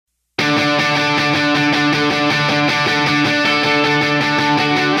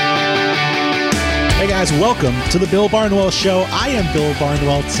guys, welcome to the Bill Barnwell Show. I am Bill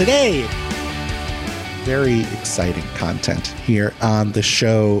Barnwell. Today, very exciting content here on the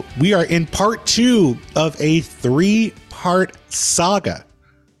show. We are in part 2 of a 3-part saga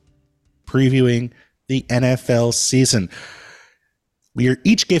previewing the NFL season. We are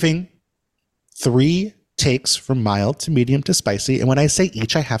each giving 3 takes from mild to medium to spicy. And when I say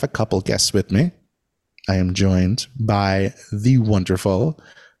each, I have a couple guests with me. I am joined by the wonderful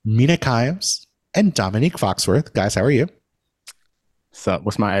Mina and Domonique Foxworth. Guys, how are you? What's up?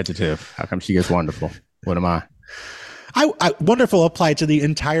 What's my adjective? How come she gets wonderful? What am I? Wonderful applied to the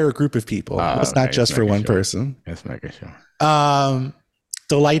entire group of people. It's not just for one person. Let's make it sure.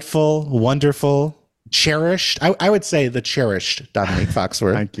 Delightful, wonderful, cherished. I would say the cherished Domonique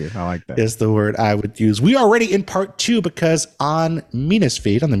Foxworth. Thank you. I like that. Is the word I would use. We are already in part 2 because on Mina's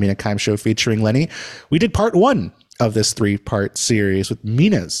feed, on the Mina Kime Show featuring Lenny, we did part 1 of this 3-part series with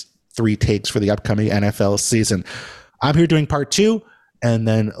Mina's 3 takes for the upcoming NFL season. I'm here doing part 2, and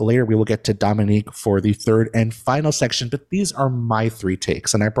then later we will get to Domonique for the 3rd and final section. But these are my 3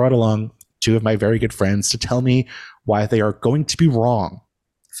 takes, and I brought along 2 of my very good friends to tell me why they are going to be wrong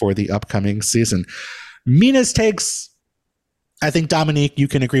for the upcoming season. Mina's takes, I think, Domonique, you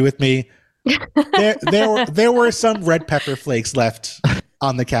can agree with me. There were some red pepper flakes left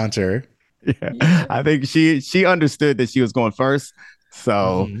on the counter. Yeah. I think she understood that she was going first.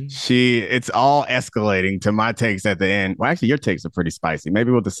 So it's all escalating to my takes at the end. Well, actually, your takes are pretty spicy.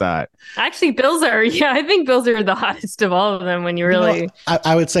 Maybe we'll decide. Actually, Bill's are, I think Bill's are the hottest of all of them when you really...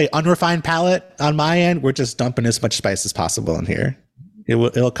 I would say unrefined palate on my end. We're just dumping as much spice as possible in here.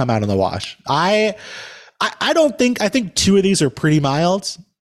 It'll come out in the wash. I think 2 of these are pretty mild,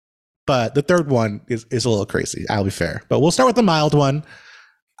 but the 3rd one is a little crazy. I'll be fair. But we'll start with the mild one.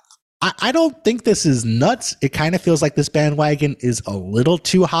 I don't think this is nuts. It kind of feels like this bandwagon is a little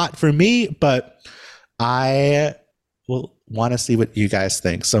too hot for me, but I will want to see what you guys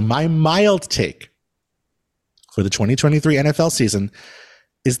think. So my mild take for the 2023 NFL season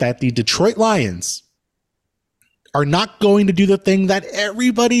is that the Detroit Lions are not going to do the thing that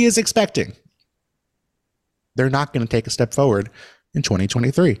everybody is expecting. They're not going to take a step forward in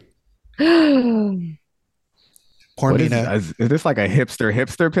 2023. Poor Mina. Is this like a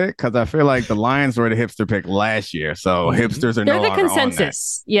hipster pick? Because I feel like the Lions were the hipster pick last year, so hipsters are no longer on that. They're the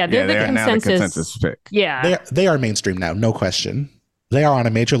consensus. Yeah, they're now the consensus pick. Yeah, they are mainstream now, no question. They are on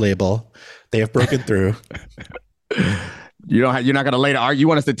a major label. They have broken through. You're not going to lay the argument. You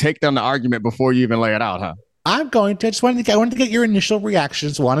want us to take down the argument before you even lay it out, huh? I'm going to. I wanted to get your initial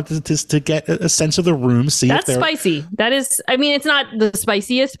reactions. Wanted to get a sense of the room. See that's if spicy. That is. I mean, it's not the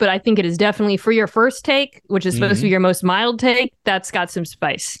spiciest, but I think it is definitely for your first take, which is supposed to be your most mild take. That's got some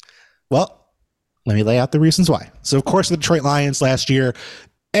spice. Well, let me lay out the reasons why. So, of course, the Detroit Lions last year,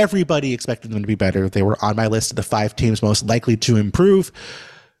 everybody expected them to be better. They were on my list of the 5 teams most likely to improve.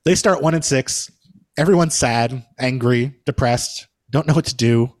 They start 1-6. Everyone's sad, angry, depressed, don't know what to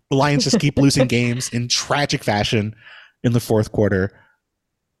do. The Lions just keep losing games in tragic fashion in the 4th quarter.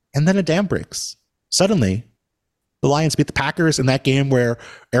 And then a dam breaks. Suddenly, the Lions beat the Packers in that game where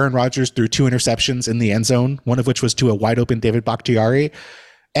Aaron Rodgers threw 2 interceptions in the end zone, one of which was to a wide open David Bakhtiari.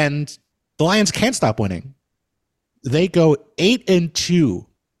 And the Lions can't stop winning. They go 8-2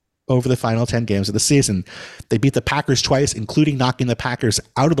 over the final 10 games of the season. They beat the Packers twice, including knocking the Packers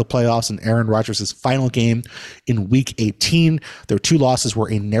out of the playoffs in Aaron Rodgers' final game in Week 18. Their 2 losses were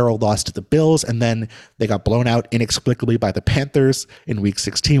a narrow loss to the Bills, and then they got blown out inexplicably by the Panthers in Week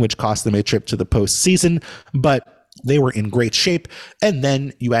 16, which cost them a trip to the postseason. But they were in great shape. And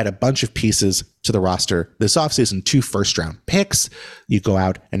then you add a bunch of pieces to the roster this offseason, 2 first-round picks. You go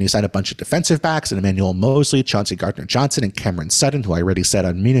out and you sign a bunch of defensive backs, and Emmanuel Mosley, Chauncey Gardner-Johnson, and Cameron Sutton, who I already said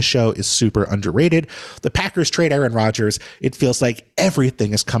on Mina's show is super underrated. The Packers trade Aaron Rodgers. It feels like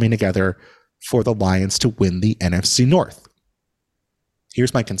everything is coming together for the Lions to win the NFC North.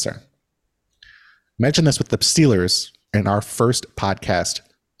 Here's my concern. I mentioned this with the Steelers in our first podcast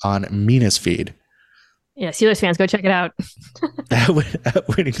on Mina's feed. Yeah, Steelers fans, go check it out. that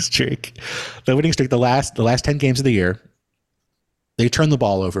winning streak, the last 10 games of the year, they turned the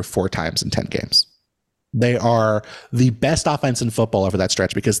ball over 4 times in 10 games. They are the best offense in football over that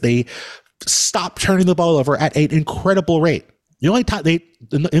stretch because they stopped turning the ball over at an incredible rate. The only time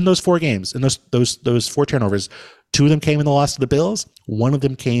in those 4 games, in those 4 turnovers, 2 of them came in the loss to the Bills. 1 of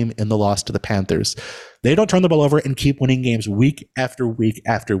them came in the loss to the Panthers. They don't turn the ball over and keep winning games week after week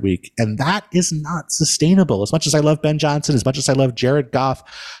after week. And that is not sustainable. As much as I love Ben Johnson, as much as I love Jared Goff,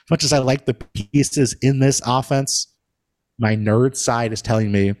 as much as I like the pieces in this offense, my nerd side is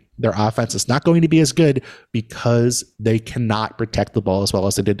telling me their offense is not going to be as good because they cannot protect the ball as well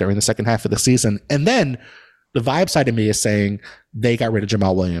as they did during the second half of the season. And then the vibe side of me is saying they got rid of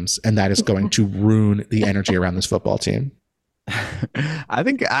Jamal Williams, and that is going to ruin the energy around this football team. I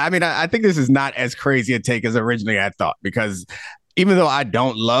think this is not as crazy a take as originally I thought, because even though I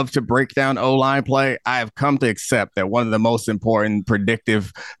don't love to break down O-line play, I have come to accept that one of the most important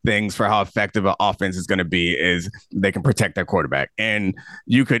predictive things for how effective an offense is going to be is they can protect their quarterback. And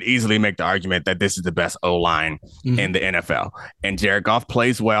you could easily make the argument that this is the best O-line in the NFL. And Jared Goff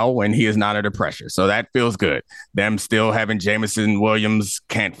plays well when he is not under pressure. So that feels good. Them still having Jameson Williams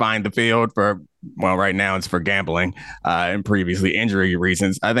can't find the field for, well, right now it's for gambling and previously injury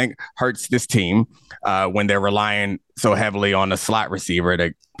reasons, I think hurts this team when they're relying so heavily on a slot receiver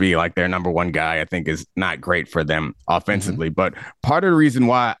to be like their number one guy. I think is not great for them offensively. But part of the reason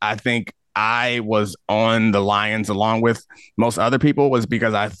why I think I was on the Lions along with most other people was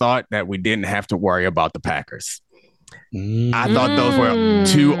because I thought that we didn't have to worry about the Packers. I thought those were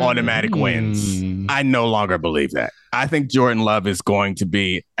 2 automatic wins. I no longer believe that. I think Jordan Love is going to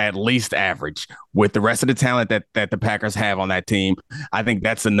be at least average with the rest of the talent that the Packers have on that team. I think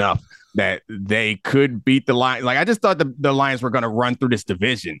that's enough that they could beat the Lions. Like, I just thought the Lions were going to run through this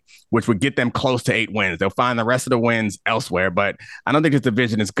division, which would get them close to 8 wins. They'll find the rest of the wins elsewhere, but I don't think this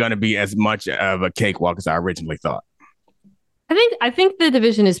division is going to be as much of a cakewalk as I originally thought. I think the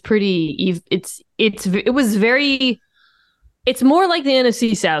division is pretty. It's more like the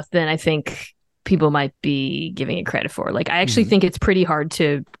NFC South than I think people might be giving it credit for. Like, I actually think it's pretty hard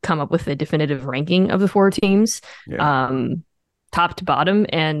to come up with a definitive ranking of the 4 teams, top to bottom.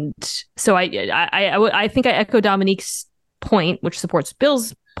 And so I think I echo Domonique's point, which supports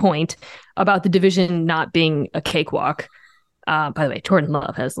Bill's point about the division not being a cakewalk. By the way, Jordan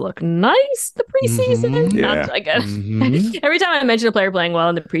Love has looked nice the preseason. Every time I mention a player playing well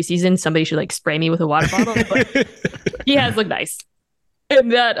in the preseason, somebody should like spray me with a water bottle. But he has looked nice.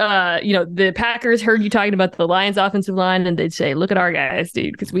 And that, the Packers heard you talking about the Lions offensive line, and they'd say, look at our guys,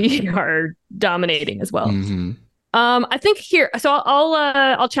 dude, because we are dominating as well. I think here, so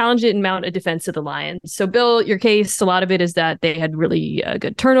I'll challenge it and mount a defense of the Lions. So, Bill, your case, a lot of it is that they had really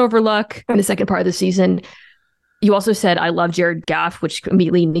good turnover luck in the second part of the season. You also said, I love Jared Goff, which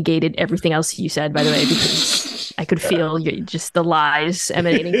immediately negated everything else you said, by the way, because I could feel just the lies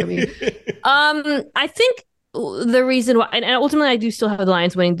emanating from you. I think the reason why, and ultimately I do still have the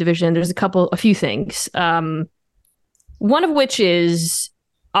Lions winning division. There's a few things. One of which is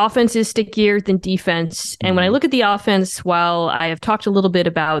offense is stickier than defense. And when I look at the offense, while I have talked a little bit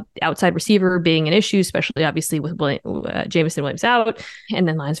about outside receiver being an issue, especially obviously with Jameson Williams out, and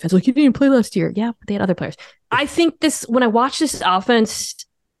then Lions fans like, you didn't play last year. Yeah, but they had other players. I think when I watch this offense,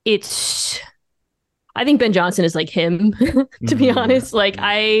 I think Ben Johnson is like him, to be honest. Like,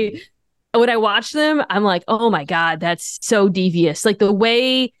 when I watch them, I'm like, oh my God, that's so devious. Like, the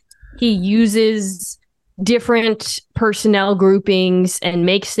way he uses different personnel groupings and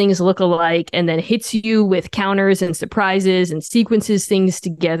makes things look alike and then hits you with counters and surprises and sequences things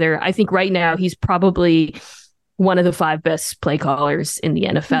together. I think right now he's probably one of the 5 best play callers in the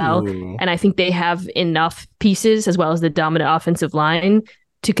NFL. Ooh. And I think they have enough pieces as well as the dominant offensive line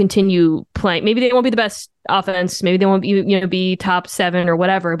to continue playing. Maybe they won't be the best offense. Maybe they won't be top 7 or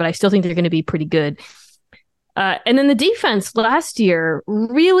whatever, but I still think they're going to be pretty good. And then the defense last year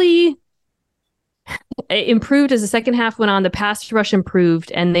really improved as the second half went on. The pass rush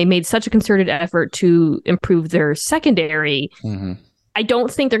improved, and they made such a concerted effort to improve their secondary. I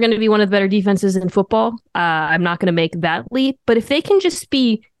don't think they're going to be one of the better defenses in football. I'm not going to make that leap, but if they can just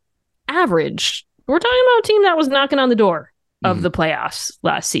be average, we're talking about a team that was knocking on the door of the playoffs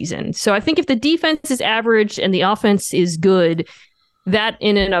last season. So I think if the defense is average and the offense is good, that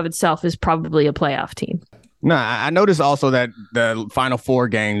in and of itself is probably a playoff team. No, I noticed also that the final 4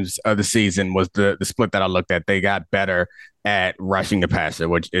 games of the season was the split that I looked at. They got better at rushing the passer,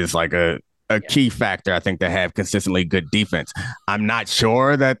 which is like a key factor, I think, to have consistently good defense. I'm not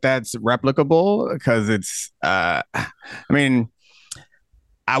sure that that's replicable because it's,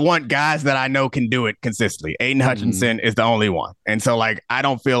 I want guys that I know can do it consistently. Aiden Hutchinson is the only one. And so, like, I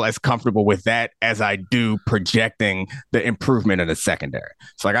don't feel as comfortable with that as I do projecting the improvement in the secondary.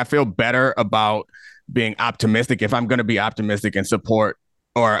 So, like, I feel better about being optimistic. If I'm going to be optimistic and support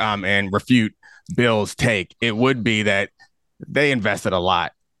or and refute Bill's take, it would be that they invested a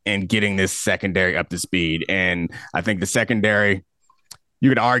lot in getting this secondary up to speed. And I think the secondary you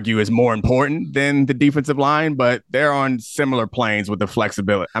could argue is more important than the defensive line, but they're on similar planes with the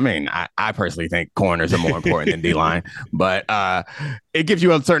flexibility. I mean, I personally think corners are more important than D-line, but it gives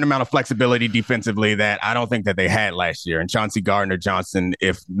you a certain amount of flexibility defensively that I don't think that they had last year. And Chauncey Gardner-Johnson,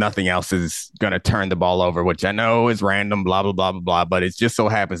 if nothing else, is going to turn the ball over, which I know is random, blah, blah, blah, blah, blah, but it just so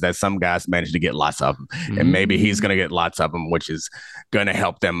happens that some guys manage to get lots of them. Mm-hmm. And maybe he's going to get lots of them, which is going to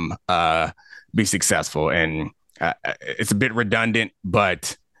help them be successful. And it's a bit redundant,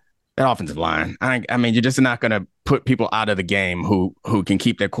 but that offensive line, I mean, you're just not going to put people out of the game who can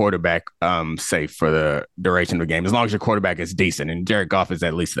keep their quarterback safe for the duration of the game, as long as your quarterback is decent. And Jared Goff is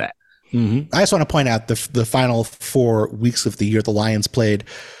at least that. Mm-hmm. I just want to point out the final 4 weeks of the year, the Lions played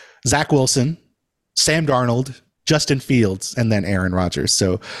Zach Wilson, Sam Darnold, Justin Fields, and then Aaron Rodgers.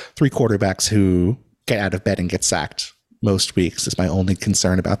 So 3 quarterbacks who get out of bed and get sacked most weeks is my only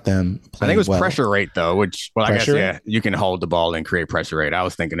concern about them playing. I think it was well. Pressure rate, though, which, well, Pressure? I guess, yeah, you can hold the ball and create pressure rate. I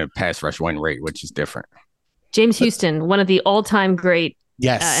was thinking of pass rush win rate, which is different. James Houston, one of the all-time great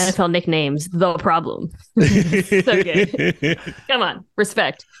yes. NFL nicknames, The Problem. So good. Come on,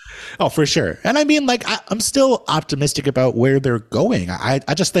 respect. Oh, for sure. And I mean, like, I'm still optimistic about where they're going.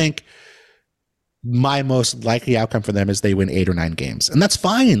 I just think my most likely outcome for them is they win 8 or 9 games. And that's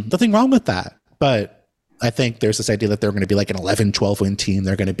fine. Nothing wrong with that. But I think there's this idea that they're going to be like an 11, 12 win team.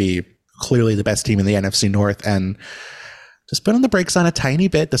 They're going to be clearly the best team in the NFC North, and just putting the brakes on a tiny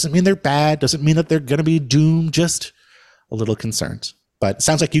bit doesn't mean they're bad. Doesn't mean that they're going to be doomed. Just a little concerned. But it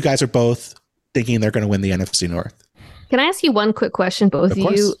sounds like you guys are both thinking they're going to win the NFC North. Can I ask you one quick question, both of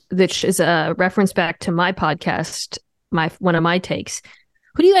you, which is a reference back to my podcast, one of my takes.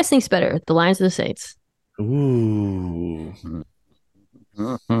 Who do you guys think's better, the Lions or the Saints? Ooh.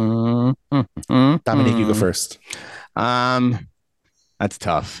 Domonique, you go first. That's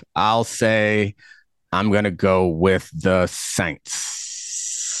tough. I'll say I'm going to go with the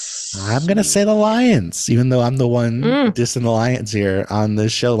Saints. I'm going to say the Lions, even though I'm the one dissing the Lions here on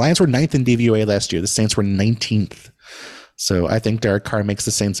this show. Lions were 9th in DVOA last year. The Saints were 19th. So I think Derek Carr makes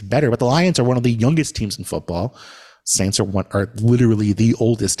the Saints better, but the Lions are one of the youngest teams in football. Saints are literally the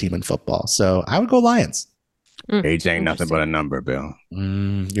oldest team in football. So I would go Lions. Age ain't nothing but a number, Bill.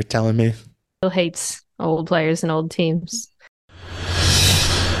 You're telling me? Bill hates old players and old teams.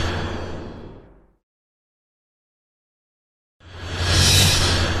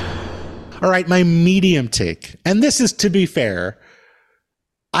 All right, my medium take. And this is, to be fair,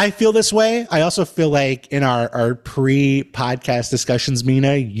 I feel this way. I also feel like in our pre-podcast discussions,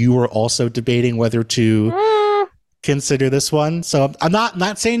 Mina, you were also debating whether to consider this one. So I'm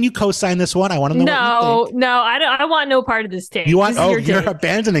not saying you co-sign this one. I want to know what you think. No, I want no part of this take. You want? You're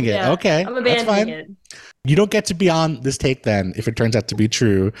abandoning it. Yeah, okay, I'm abandoning it. You don't get to be on this take then if it turns out to be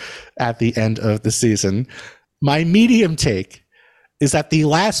true at the end of the season. My medium take is that the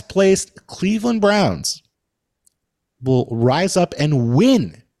last placed Cleveland Browns will rise up and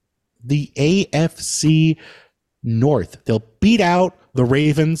win the AFC North. They'll beat out the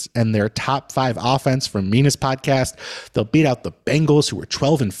Ravens and their top 5 offense from Mina's podcast. They'll beat out the Bengals, who were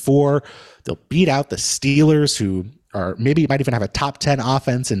 12-4. They'll beat out the Steelers, who are maybe might even have a top 10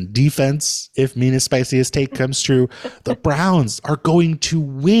 offense and defense if Mina's spiciest take comes true. The Browns are going to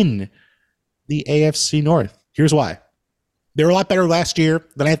win the AFC North. Here's why. They were a lot better last year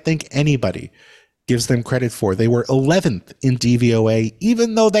than I think anybody gives them credit for. They were 11th in DVOA,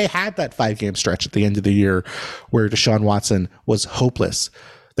 even though they had that 5-game stretch at the end of the year where Deshaun Watson was hopeless.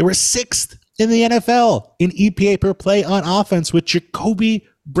 They were 6th in the NFL in EPA per play on offense with Jacoby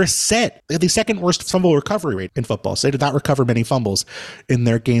Brissett. They had the 2nd worst fumble recovery rate in football, so they did not recover many fumbles in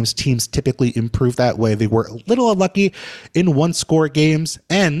their games. Teams typically improve that way. They were a little unlucky in one-score games,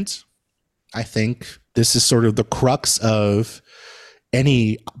 and I think this is sort of the crux of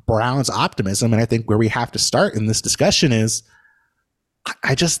any Browns optimism. And I think where we have to start in this discussion is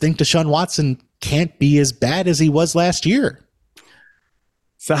I just think Deshaun Watson can't be as bad as he was last year.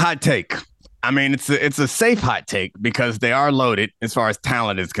 It's a hot take. I mean, it's a safe hot take because they are loaded as far as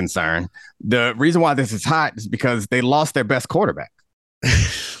talent is concerned. The reason why this is hot is because they lost their best quarterback.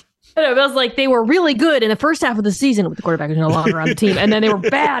 It was like they were really good in the first half of the season with the quarterback who's no longer on the team. And then they were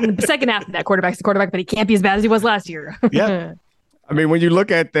bad in the second half of that quarterback's the quarterback, but he can't be as bad as he was last year. Yeah. I mean, when you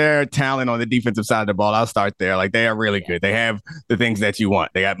look at their talent on the defensive side of the ball, I'll start there. Like, they are really good. They have the things that you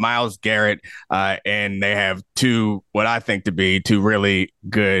want. They got Myles Garrett, and they have what I think to be two really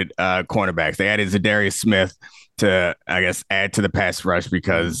good cornerbacks. They added Zadarius Smith to, I guess, add to the pass rush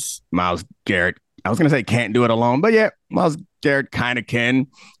because Myles Garrett, I was going to say can't do it alone, but yeah, Myles Garrett kind of can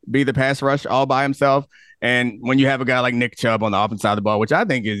be the pass rush all by himself. And when you have a guy like Nick Chubb on the offensive side of the ball, which I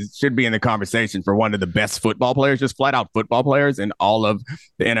think should be in the conversation for one of the best football players, just flat out football players in all of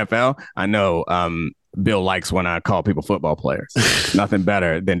the NFL. I know Bill likes when I call people football players. Nothing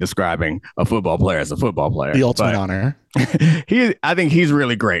better than describing a football player as a football player. The ultimate honor. I think he's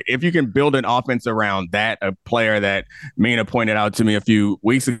really great. If you can build an offense around that, a player that Mina pointed out to me a few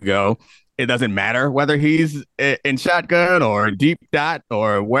weeks ago, it doesn't matter whether he's in shotgun or deep dot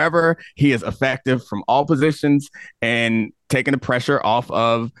or wherever. He is effective from all positions and taking the pressure off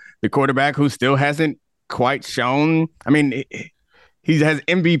of the quarterback who still hasn't quite shown. I mean, he has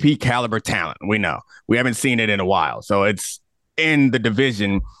MVP caliber talent. We know we haven't seen it in a while. So it's in the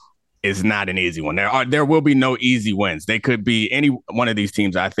division is not an easy one. There will be no easy wins. They could be any one of these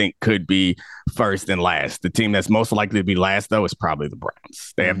teams. I think could be first and last. The team that's most likely to be last, though, is probably the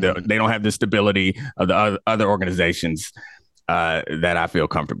Browns. They don't have the stability of the other organizations that I feel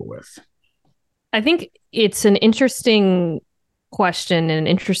comfortable with. I think it's an interesting question and an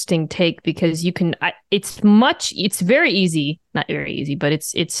interesting take because it's very easy, not very easy, but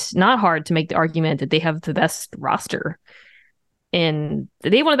it's not hard to make the argument that they have the best roster and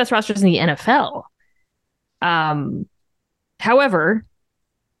they have one of the best rosters in the NFL. However,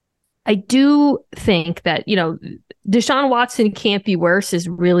 I do think that, Deshaun Watson can't be worse is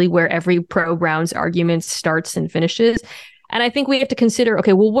really where every pro Browns argument starts and finishes. And I think we have to consider,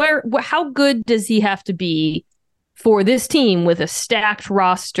 okay, well, how good does he have to be for this team with a stacked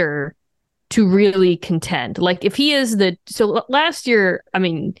roster to really contend? Like if he is so last year, I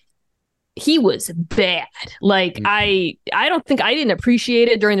mean, he was bad. Like I didn't appreciate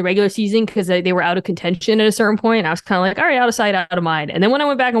it during the regular season because they were out of contention at a certain point. I was kind of like, all right, out of sight, out of mind. And then when I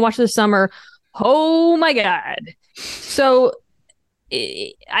went back and watched this summer, oh my God. So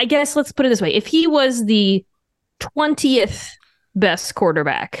I guess let's put it this way. If he was the 20th best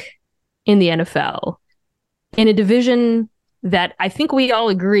quarterback in the NFL, in a division that I think we all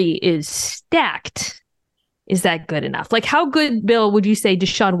agree is stacked, is that good enough? Like, how good, Bill, would you say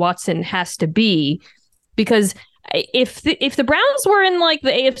Deshaun Watson has to be? Because if the Browns were in like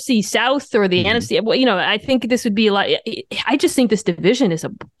the AFC South or the NFC, well, I think this would be a lot. I just think this division is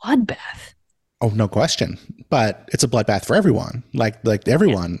a bloodbath. Oh, no question. But it's a bloodbath for everyone. Like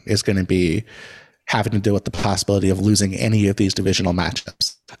everyone is going to be having to deal with the possibility of losing any of these divisional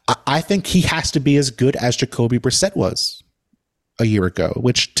matchups. I think he has to be as good as Jacoby Brissett was a year ago,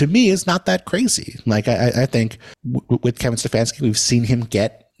 which to me is not that crazy. Like I think with Kevin Stefanski, we've seen him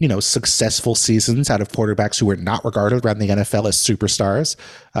get, successful seasons out of quarterbacks who were not regarded around the NFL as superstars.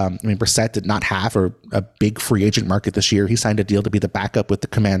 Brissett did not have a big free agent market this year. He signed a deal to be the backup with the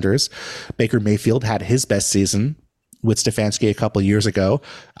Commanders. Baker Mayfield had his best season with Stefanski a couple of years ago.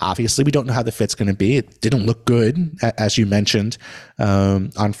 Obviously, we don't know how the fit's going to be. It didn't look good, as you mentioned,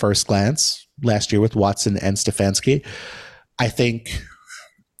 on first glance last year with Watson and Stefanski. I think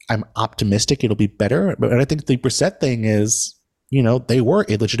I'm optimistic it'll be better, but I think the Brissett thing is, they were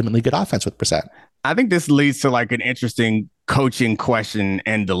a legitimately good offense with Brissett. I think this leads to like an interesting coaching question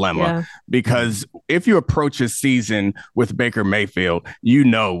and dilemma, because if you approach a season with Baker Mayfield, you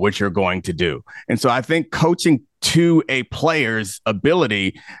know what you're going to do. And so I think coaching to a player's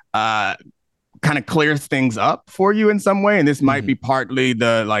ability kind of clears things up for you in some way. And this might be partly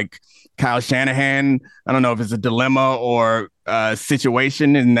the like Kyle Shanahan, I don't know if it's a dilemma or a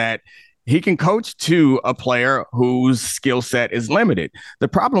situation in that he can coach to a player whose skill set is limited. The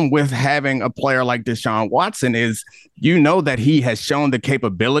problem with having a player like Deshaun Watson is, that he has shown the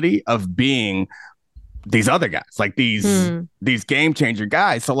capability of being these other guys, like these game changer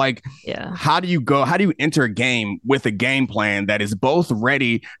guys. So like, how do you enter a game with a game plan that is both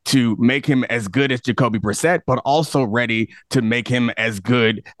ready to make him as good as Jacoby Brissett, but also ready to make him as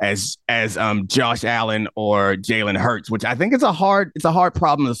good as Josh Allen or Jalen Hurts, which I think is a hard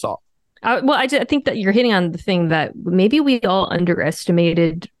problem to solve. I think that you're hitting on the thing that maybe we all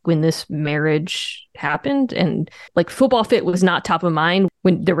underestimated when this marriage happened, and like football fit was not top of mind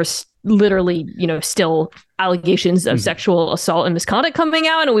when there was literally, still allegations of sexual assault and misconduct coming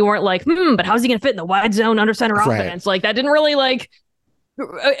out, and we weren't like, but how's he going to fit in the wide zone under center offense? Like that didn't really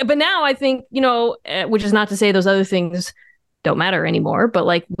but now I think, which is not to say those other things don't matter anymore, but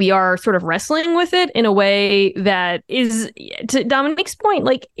like we are sort of wrestling with it in a way that is, to Dominique's point,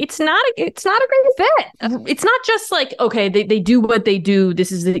 like it's not a great fit. It's not just like, okay, they do what they do.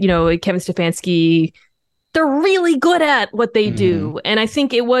 This is Kevin Stefanski. They're really good at what they do. And I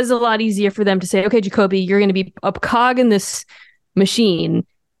think it was a lot easier for them to say, okay, Jacoby, you're going to be a cog in this machine.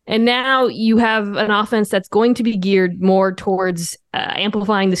 And now you have an offense that's going to be geared more towards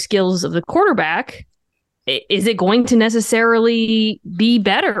amplifying the skills of the quarterback. is it going to necessarily be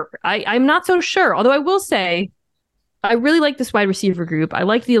better? I'm not so sure. Although I will say, I really like this wide receiver group. I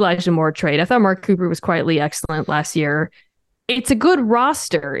like the Elijah Moore trade. I thought Mark Cooper was quietly excellent last year. It's a good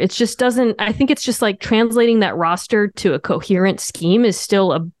roster. It just doesn't, I think it's just like translating that roster to a coherent scheme is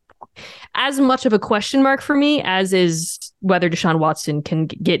still as much of a question mark for me as is whether Deshaun Watson can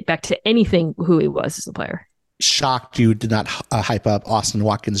get back to anything who he was as a player. Shocked you did not hype up Austin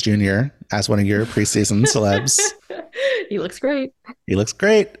Watkins Jr. as one of your preseason celebs. He looks great. He looks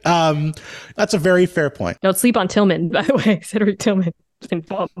great. That's a very fair point. Don't sleep on Tillman, by the way. Cedric Tillman been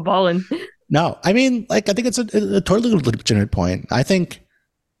balling. No, I mean, like, I think it's a totally legitimate point. I think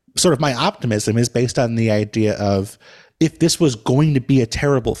sort of my optimism is based on the idea of if this was going to be a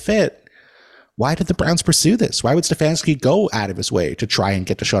terrible fit, why did the Browns pursue this? Why would Stefanski go out of his way to try and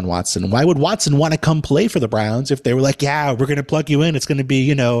get Deshaun Watson? Why would Watson want to come play for the Browns if they were like, yeah, we're going to plug you in. It's going to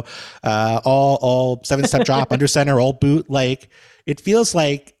be, all 7-step drop, under center, all boot. Like, it feels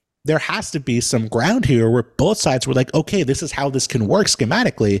like there has to be some ground here where both sides were like, okay, this is how this can work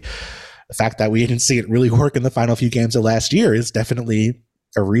schematically. The fact that we didn't see it really work in the final few games of last year is definitely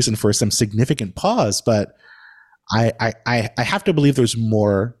a reason for some significant pause. But I have to believe there's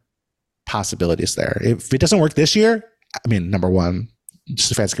more possibilities there. If it doesn't work this year, I mean, number one,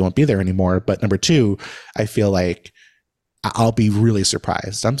 Stefanski won't be there anymore. But number two, I feel like I'll be really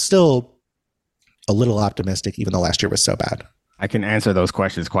surprised. I'm still a little optimistic, even though last year was so bad. I can answer those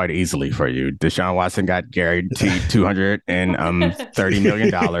questions quite easily for you. Deshaun Watson got guaranteed $230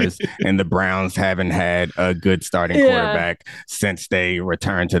 million, and the Browns haven't had a good starting quarterback since they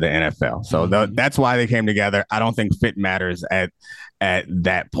returned to the NFL. So that's why they came together. I don't think fit matters at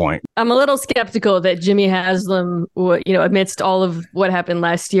that point. I'm a little skeptical that Jimmy Haslam, amidst all of what happened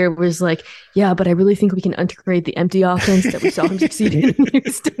last year, was like, yeah, but I really think we can integrate the empty offense that we saw him succeed in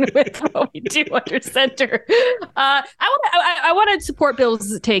Houston with what we do under center. I want to support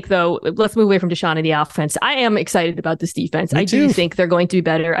Bill's take, though. Let's move away from Deshaun and the offense. I am excited about this defense. I do think they're going to be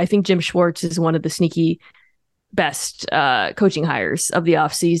better. I think Jim Schwartz is one of the sneaky best coaching hires of the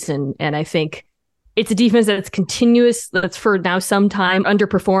offseason, and I think it's a defense that's continuous, that's for now some time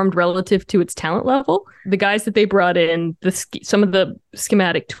underperformed relative to its talent level. The guys that they brought in, some of the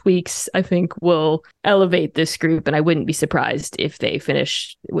schematic tweaks, I think, will elevate this group, and I wouldn't be surprised if they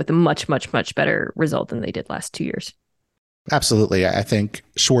finish with a much, much, much better result than they did last 2 years. Absolutely. I think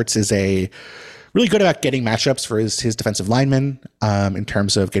Schwartz is really good about getting matchups for his defensive linemen in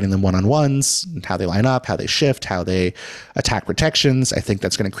terms of getting them one-on-ones, and how they line up, how they shift, how they attack protections. I think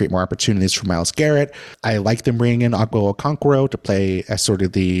that's going to create more opportunities for Myles Garrett. I like them bringing in Ogbo Okonkwo to play as sort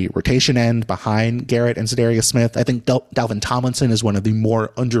of the rotation end behind Garrett and Zadarius Smith. I think Dalvin Tomlinson is one of the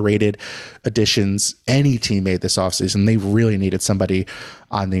more underrated additions any team made this offseason. They really needed somebody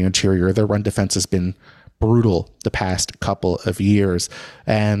on the interior. Their run defense has been brutal the past couple of years,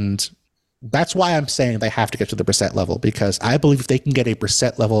 and that's why I'm saying they have to get to the Brissett level, because I believe if they can get a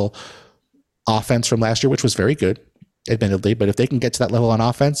Brissett level offense from last year, which was very good, admittedly, but if they can get to that level on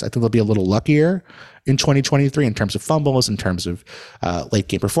offense, I think they'll be a little luckier in 2023 in terms of fumbles, in terms of late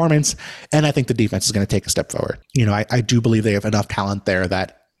game performance. And I think the defense is going to take a step forward. I do believe they have enough talent there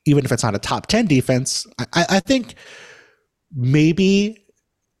that even if it's not a top 10 defense, I think maybe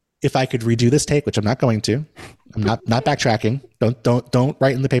if I could redo this take, which I'm not going to, I'm not backtracking. Don't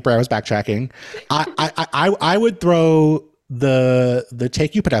write in the paper I was backtracking. I would throw the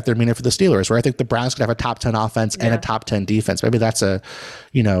take you put out there, Mina, for the Steelers, where I think the Browns could have a top 10 offense and a top 10 defense. Maybe that's a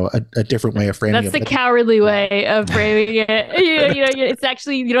different way of framing it. That's the cowardly way of framing it. It's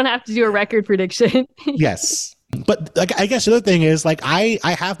actually, you don't have to do a record prediction. Yes. But I guess the other thing is, I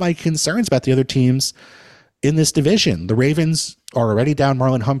have my concerns about the other teams in this division. The Ravens are already down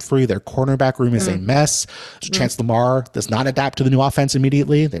Marlon Humphrey. Their cornerback room is a mess. Chance Lamar does not adapt to the new offense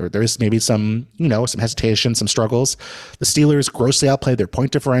immediately. There's maybe some hesitation, some struggles. The Steelers grossly outplayed their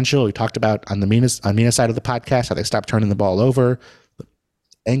point differential. We talked about on Mina's side of the podcast how they stopped turning the ball over. The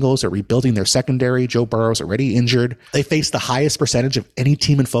Bengals are rebuilding their secondary. Joe Burrow's already injured. They faced the highest percentage of any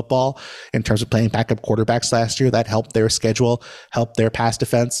team in football in terms of playing backup quarterbacks last year. That helped their schedule, helped their pass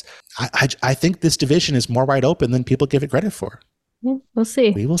defense. I think this division is more wide open than people give it credit for. Yeah, we'll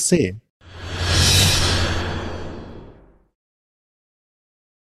see. We will see.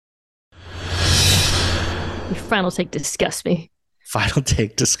 Your final take disgusts me. Final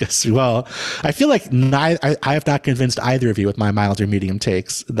take discuss. Well, I feel like I have not convinced either of you with my mild or medium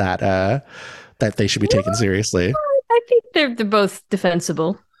takes that they should be taken seriously. I think they're both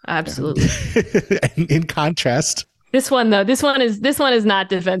defensible. Absolutely. In contrast, this one is not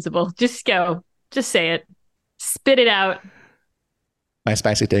defensible. Just go. Just say it. Spit it out. My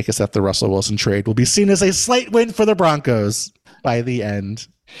spicy take is that the Russell Wilson trade will be seen as a slight win for the Broncos by the end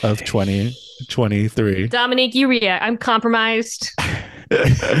of 2023. Domonique, you react. I'm compromised.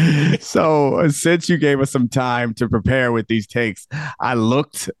 So since you gave us some time to prepare with these takes, I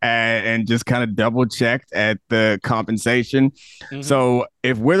looked at and just kind of double checked at the compensation. Mm-hmm. So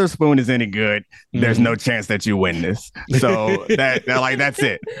if Witherspoon is any good, there's no chance that you win this. So that's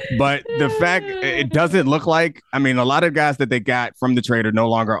it. But the fact it doesn't look like, I mean, a lot of guys that they got from the trade are no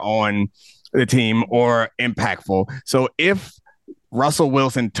longer on the team or impactful. So if Russell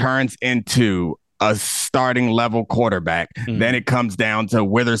Wilson turns into a starting level quarterback, then it comes down to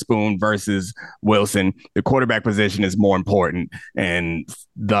Witherspoon versus Wilson. The quarterback position is more important, and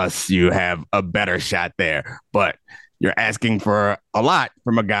thus you have a better shot there. But you're asking for a lot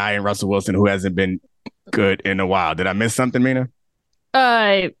from a guy in Russell Wilson who hasn't been good in a while. Did I miss something, Mina?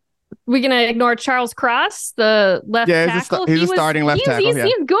 We're gonna ignore Charles Cross, the left tackle. He's a starting left tackle.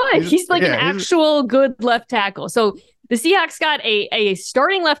 He's good. He's like an actual good left tackle. So the Seahawks got a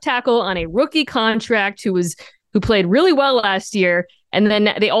starting left tackle on a rookie contract who played really well last year, and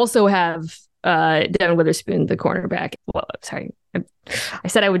then they also have Devin Witherspoon, the cornerback. Well, sorry, I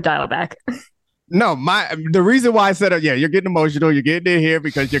said I would dial back. No, the reason why I said, you're getting emotional. You're getting in here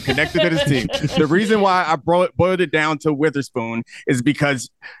because you're connected to this team. The reason why I boiled it down to Witherspoon is because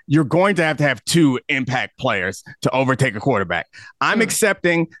you're going to have two impact players to overtake a quarterback. I'm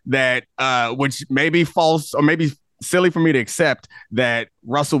accepting that, which may be false or maybe silly for me to accept, that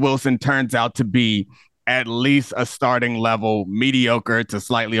Russell Wilson turns out to be at least a starting level, mediocre to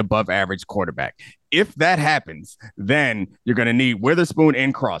slightly above average quarterback. If that happens, then you're going to need Witherspoon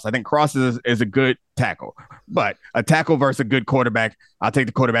and Cross. I think Cross is a good tackle, but a tackle versus a good quarterback, I'll take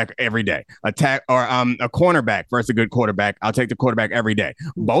the quarterback every day. A cornerback versus a good quarterback, I'll take the quarterback every day.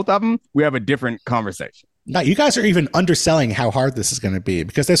 Both of them, we have a different conversation. Now, you guys are even underselling how hard this is going to be,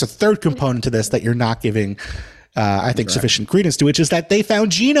 because there's a third component to this that you're not giving I think sufficient credence to, which is that they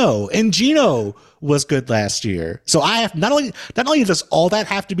found Geno, and Geno was good last year. So I have not only does all that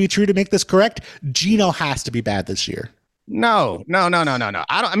have to be true to make this correct, Geno has to be bad this year. No.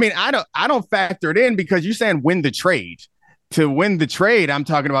 I don't factor it in because you're saying win the trade. To win the trade, I'm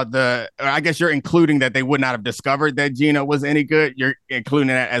talking about I guess you're including that they would not have discovered that Geno was any good. You're including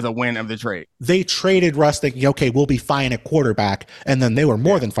that as a win of the trade. They traded Russ thinking, okay, we'll be fine at quarterback. And then they were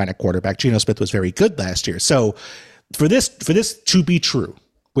more than fine at quarterback. Geno Smith was very good last year. So for this to be true,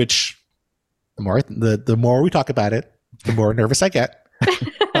 which the more we talk about it, the more nervous I get.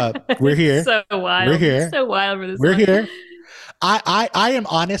 We're here. So wild. We're here. So wild for this. We're here. I am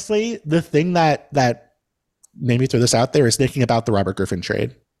honestly, the thing that maybe throw this out there is thinking about the Robert Griffin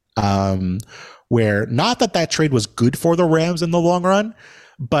trade, where not that trade was good for the Rams in the long run,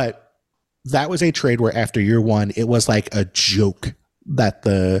 but that was a trade where after year one, it was like a joke that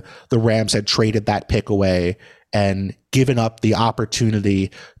the Rams had traded that pick away and given up the opportunity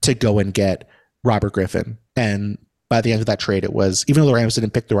to go and get Robert Griffin. And by the end of that trade, it was, even though the Rams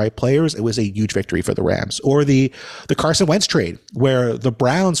didn't pick the right players, it was a huge victory for the Rams. Or the Carson Wentz trade, where the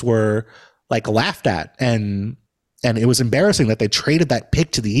Browns were like laughed at, and it was embarrassing that they traded that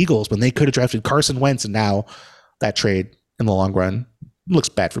pick to the Eagles when they could have drafted Carson Wentz, and now that trade in the long run looks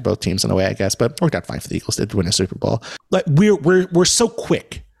bad for both teams in a way, I guess, but worked out fine for the Eagles. They did win a Super Bowl. But we're so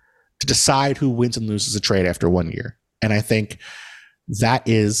quick to decide who wins and loses a trade after 1 year, and I think that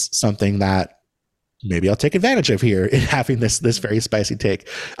is something that maybe I'll take advantage of here in having this very spicy take.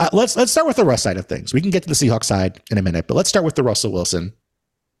 Let's start with the Russ side of things. We can get to the Seahawks side in a minute, but let's start with the Russell Wilson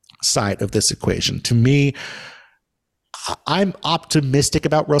side of this equation. To me, I'm optimistic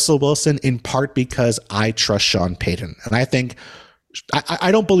about Russell Wilson in part because I trust Sean Payton. And I think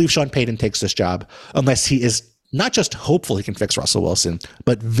I don't believe Sean Payton takes this job unless he is not just hopeful he can fix Russell Wilson,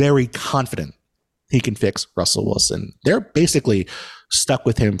 but very confident he can fix Russell Wilson. They're basically stuck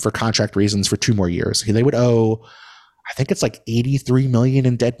with him for contract reasons for 2 more years. They would owe, I think it's like $83 million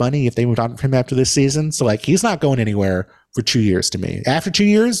in dead money if they moved on from him after this season. So like, he's not going anywhere for 2 years to me. After 2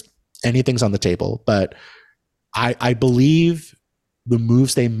 years, anything's on the table. But I believe the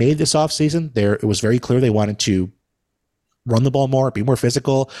moves they made this offseason, it was very clear they wanted to run the ball more, be more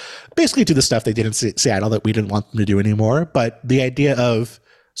physical, basically do the stuff they did in Seattle that we didn't want them to do anymore. But the idea of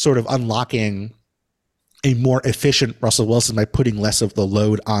sort of unlocking a more efficient Russell Wilson by putting less of the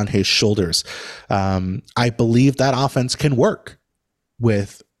load on his shoulders, I believe that offense can work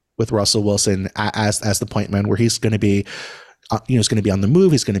with Russell Wilson as the point man, where he's going to be, he's going to be on the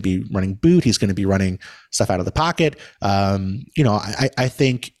move. He's going to be running boot. He's going to be running stuff out of the pocket. I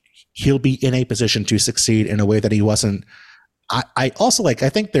think he'll be in a position to succeed in a way that he wasn't. I also I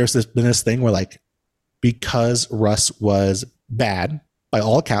think there's been this thing where because Russ was bad by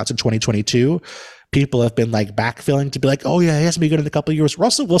all accounts in 2022. People have been like backfilling to be like, oh yeah, he has to be good in a couple of years.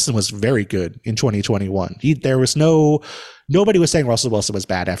 Russell Wilson was very good in 2021. Nobody was saying Russell Wilson was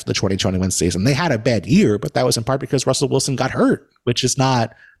bad after the 2021 season. They had a bad year, but that was in part because Russell Wilson got hurt, which is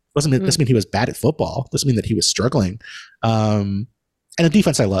doesn't mean he was bad at football. Doesn't mean that he was struggling. And the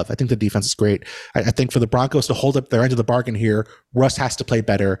defense I love. I think the defense is great. I think for the Broncos to hold up their end of the bargain here, Russ has to play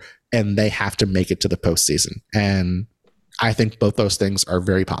better and they have to make it to the postseason. And I think both those things are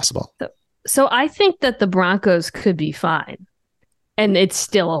very possible. So I think that the Broncos could be fine, and it's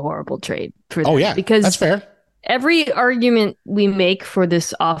still a horrible trade for them. Oh yeah, because that's fair. Every argument we make for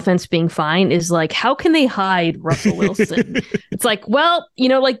this offense being fine is like, how can they hide Russell Wilson? It's like, well,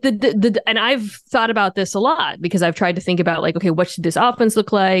 like and I've thought about this a lot because I've tried to think about like, okay, what should this offense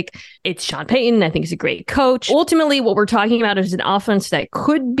look like? It's Sean Payton. I think he's a great coach. Ultimately, what we're talking about is an offense that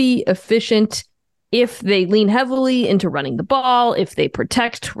could be efficient if they lean heavily into running the ball, if they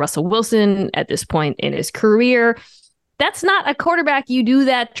protect Russell Wilson at this point in his career. That's not a quarterback you do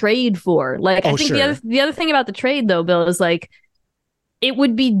that trade for. Like, I think sure. the other thing about the trade, though, Bill, is like, it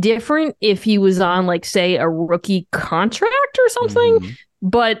would be different if he was on, like, say, a rookie contract or something. Mm-hmm.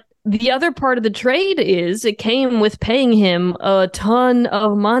 But the other part of the trade is it came with paying him a ton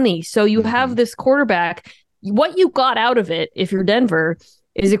of money. So you have this quarterback. What you got out of it, if you're Denver,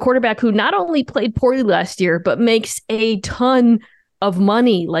 is a quarterback who not only played poorly last year, but makes a ton of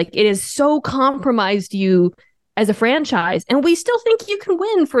money. Like, it has so compromised you as a franchise. And we still think you can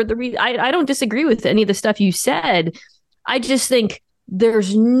win for the I don't disagree with any of the stuff you said. I just think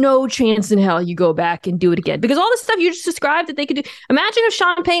there's no chance in hell you go back and do it again. Because all the stuff you just described that they could do. Imagine if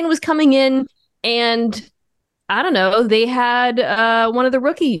Sean Payton was coming in and, I don't know, they had one of the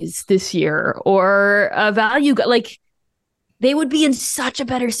rookies this year or a value. Like, they would be in such a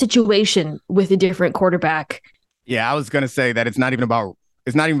better situation with a different quarterback. Yeah, I was going to say that it's not even about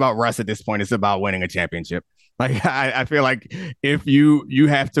Russ at this point. It's about winning a championship. Like, I feel like if you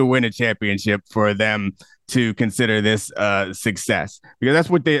have to win a championship for them to consider this success, because that's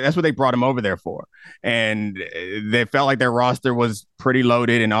what they brought him over there for. And they felt like their roster was pretty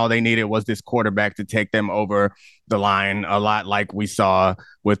loaded and all they needed was this quarterback to take them over the line, a lot like we saw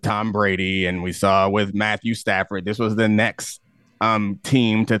with Tom Brady and we saw with Matthew Stafford. This was the next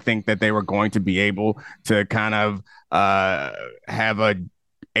team to think that they were going to be able to kind of have a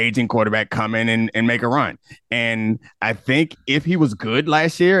aging quarterback come in and make a run. And I think if he was good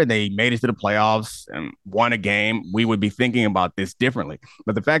last year and they made it to the playoffs and won a game, we would be thinking about this differently.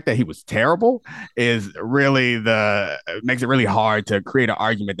 But the fact that he was terrible is really makes it really hard to create an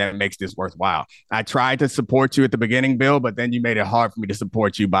argument that makes this worthwhile. I tried to support you at the beginning, Bill, but then you made it hard for me to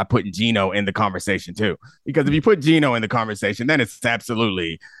support you by putting Geno in the conversation too. Because if you put Geno in the conversation, then it's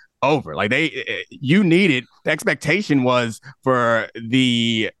absolutely over. Like the expectation was for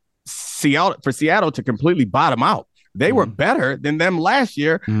Seattle to completely bottom out. They were better than them last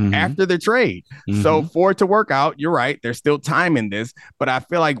year after the trade. So for it to work out, you're right. There's still time in this, but I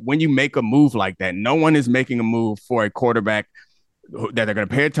feel like when you make a move like that, no one is making a move for a quarterback that they're going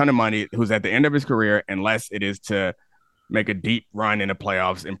to pay a ton of money, who's at the end of his career, unless it is to make a deep run in the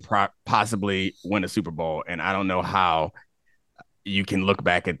playoffs and possibly win a Super Bowl. And I don't know how you can look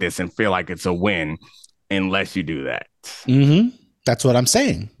back at this and feel like it's a win unless you do that. That's what I'm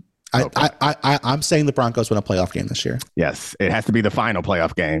saying. Okay. I'm saying the Broncos win a playoff game this year. Yes, it has to be the final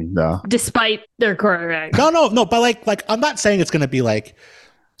playoff game, though. Despite their quarterback. No. But like, I'm not saying it's going to be like.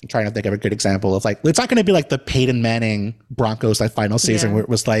 I'm trying to think of a good example of like. It's not going to be like the Peyton Manning Broncos that final season where it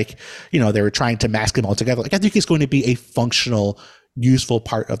was like, they were trying to mask them all together. Like, I think he's going to be a functional, useful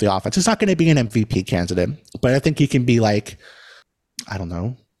part of the offense. It's not going to be an MVP candidate, but I think he can be like, I don't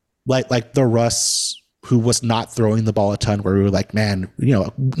know, like the Russ who was not throwing the ball a ton, where we were like, man,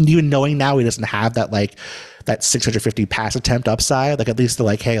 even knowing now he doesn't have that like that 650 pass attempt upside, like at least the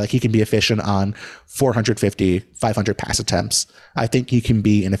like, hey, like he can be efficient on 450, 500 pass attempts. I think he can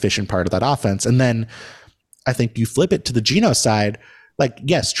be an efficient part of that offense. And then I think you flip it to the Geno side. Like,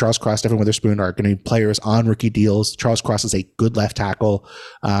 yes, Charles Cross, Devin Witherspoon are going to be players on rookie deals. Charles Cross is a good left tackle.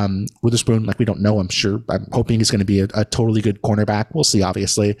 Witherspoon, like, we don't know. I'm hoping he's going to be a totally good cornerback. We'll see,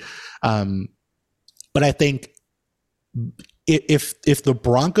 obviously. But I think if the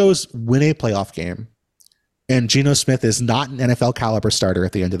Broncos win a playoff game and Geno Smith is not an NFL caliber starter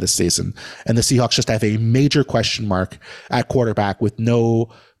at the end of this season, and the Seahawks just have a major question mark at quarterback with no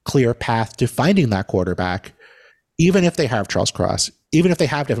clear path to finding that quarterback, even if they have Charles Cross, even if they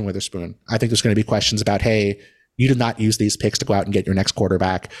have Devin Witherspoon, I think there's going to be questions about, hey, you did not use these picks to go out and get your next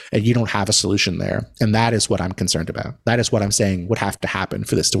quarterback, and you don't have a solution there. And that is what I'm concerned about. That is what I'm saying would have to happen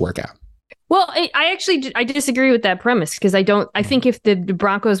for this to work out. Well, I disagree with that premise because I think if the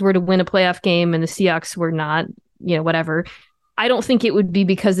Broncos were to win a playoff game and the Seahawks were not, whatever, I don't think it would be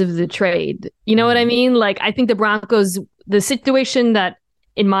because of the trade. You know what I mean? Like, I think the Broncos, the situation that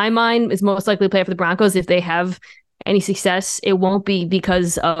in my mind is most likely to play for the Broncos, if they have any success, it won't be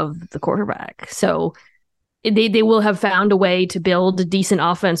because of the quarterback. So they will have found a way to build a decent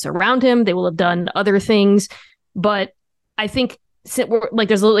offense around him. They will have done other things, but I think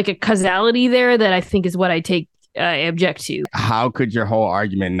there's like a causality there that I think is what I object to. How could your whole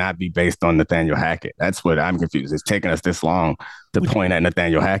argument not be based on Nathaniel Hackett? That's what I'm confused. It's taken us this long to point at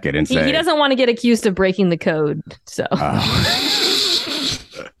Nathaniel Hackett and say he doesn't want to get accused of breaking the code. So I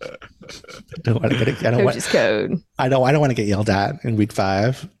don't want to get coach's code. I don't want to get yelled at in week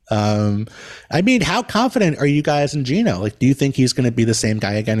 5. I mean, how confident are you guys in Geno? Like, do you think he's going to be the same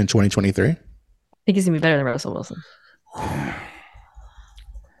guy again in 2023? I think he's going to be better than Russell Wilson.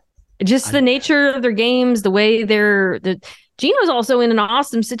 Just the nature of their games, the way Geno's also in an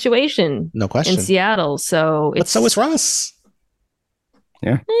awesome situation. No question. In Seattle. But so is Russ.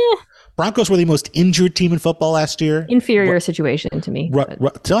 Yeah. Broncos were the most injured team in football last year. Inferior situation to me.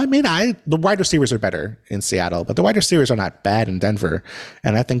 The wide receivers are better in Seattle, but the wide receivers are not bad in Denver.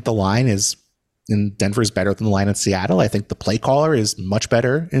 And I think the line in Denver is better than the line in Seattle. I think the play caller is much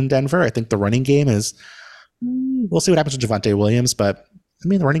better in Denver. I think the running game is, we'll see what happens with Javonte Williams, but I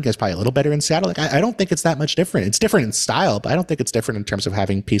mean, the running game is probably a little better in Seattle. Like, I don't think it's that much different. It's different in style, but I don't think it's different in terms of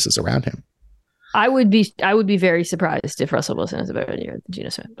having pieces around him. I would be very surprised if Russell Wilson has a better year than Geno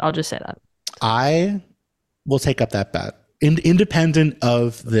Smith. I'll just say that. I will take up that bet. Independent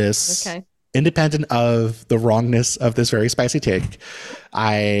of this, independent of the wrongness of this very spicy take,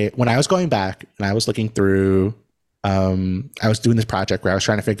 when I was going back and I was looking through, I was doing this project where I was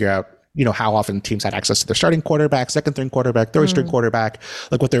trying to figure out, how often teams had access to their starting quarterback, second string quarterback, third string quarterback,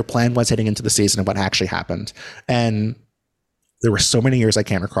 like what their plan was heading into the season and what actually happened. And there were so many years I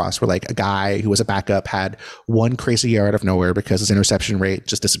came across where like a guy who was a backup had one crazy year out of nowhere because his interception rate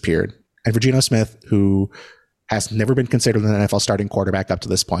just disappeared. And for Geno Smith, who has never been considered an NFL starting quarterback up to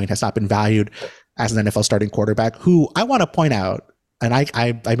this point, has not been valued as an NFL starting quarterback, who I want to point out, and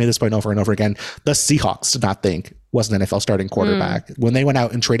I made this point over and over again, the Seahawks did not think was an NFL starting quarterback. When they went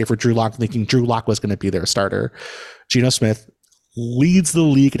out and traded for Drew Lock, thinking Drew Lock was going to be their starter, Geno Smith leads the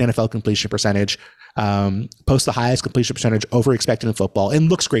league in NFL completion percentage, posts the highest completion percentage over expected in football, and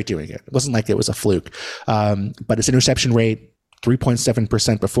looks great doing it. It wasn't like it was a fluke. But his interception rate,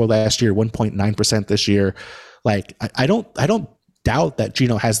 3.7% before last year, 1.9% this year. Like, I don't doubt that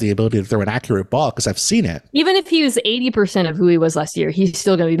Geno has the ability to throw an accurate ball because I've seen it. Even if he was 80% of who he was last year, he's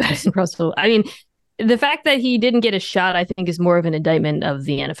still going to be better than Russell. I mean, the fact that he didn't get a shot, I think, is more of an indictment of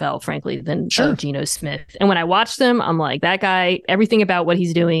the NFL, frankly, than Geno Smith. And when I watched him, I'm like, that guy, everything about what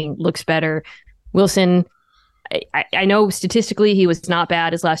he's doing looks better. Wilson, I know statistically he was not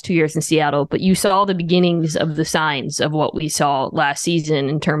bad his last 2 years in Seattle, but you saw the beginnings of the signs of what we saw last season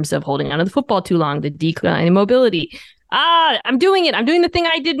in terms of holding onto the football too long, the decline in mobility. I'm doing it. I'm doing the thing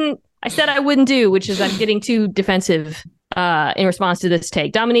I said I wouldn't do, which is I'm getting too defensive in response to this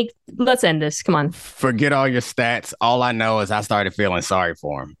take. Domonique, let's end this. Come on. Forget all your stats. All I know is I started feeling sorry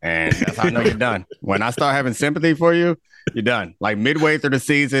for him. And that's how I know you're done. When I start having sympathy for you, you're done. Like midway through the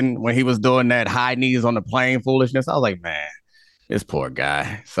season, when he was doing that high knees on the plane foolishness, I was like, man, this poor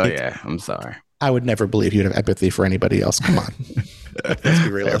guy. So yeah, I'm sorry. I would never believe you'd have empathy for anybody else. Come on. Let's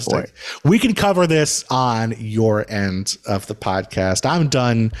be realistic. We can cover this on your end of the podcast. I'm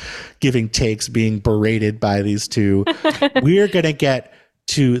done giving takes, being berated by these two. We're going to get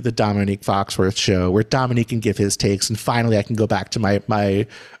to the Domonique Foxworth show where Domonique can give his takes. And finally, I can go back to my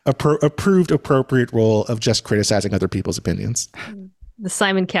approved appropriate role of just criticizing other people's opinions. The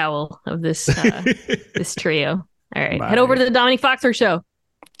Simon Cowell of this this trio. All right. Bye. Head over to the Domonique Foxworth show.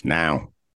 Now.